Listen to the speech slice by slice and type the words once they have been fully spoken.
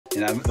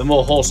You know, the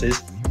more horses,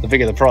 the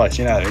bigger the price,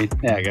 you know what I mean?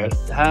 There it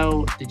goes.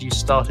 How did you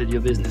started your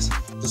business?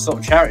 Just sort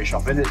of charity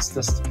shopping. It's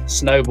just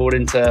snowballed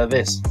into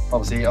this.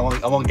 Obviously,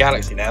 I'm on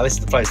Galaxy now. This is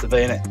the place to be,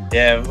 isn't it?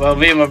 Yeah, well,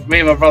 me and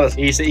my brother,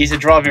 he used to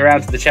drive me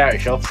around to the charity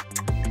shops.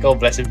 God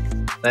bless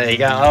him. There you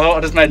go. I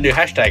just made a new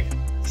hashtag.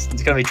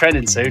 It's going to be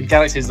trending soon.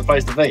 Galaxy is the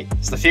place to be.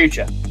 It's the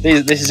future.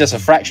 This is just a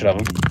fraction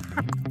of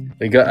them.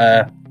 We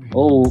got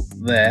all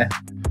there,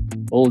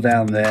 all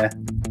down there,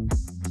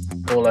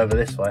 all over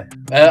this way.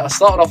 I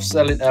started off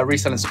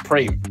reselling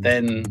Supreme.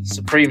 Then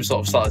Supreme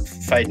sort of started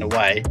fading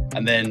away,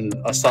 and then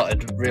I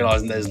started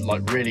realizing there's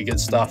like really good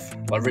stuff,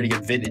 like really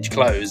good vintage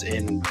clothes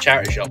in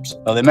charity shops.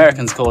 Well, the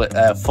Americans call it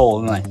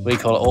fall, don't they? We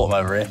call it autumn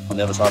over here on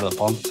the other side of the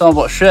pond. Someone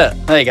bought a shirt.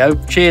 There you go.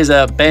 Cheers,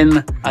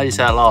 Ben. How do you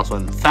say that last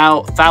one?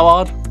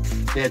 Thoward.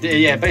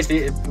 Yeah.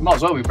 Basically, it might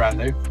as well be brand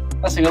new.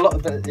 That's the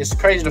thing, it's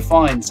crazy to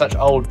find such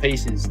old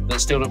pieces that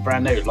still look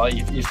brand new. Like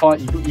you'd walk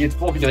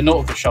into a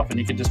nautical shop and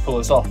you could just pull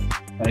this off,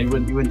 and you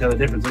wouldn't tell the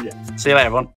difference, would you? See you later, everyone.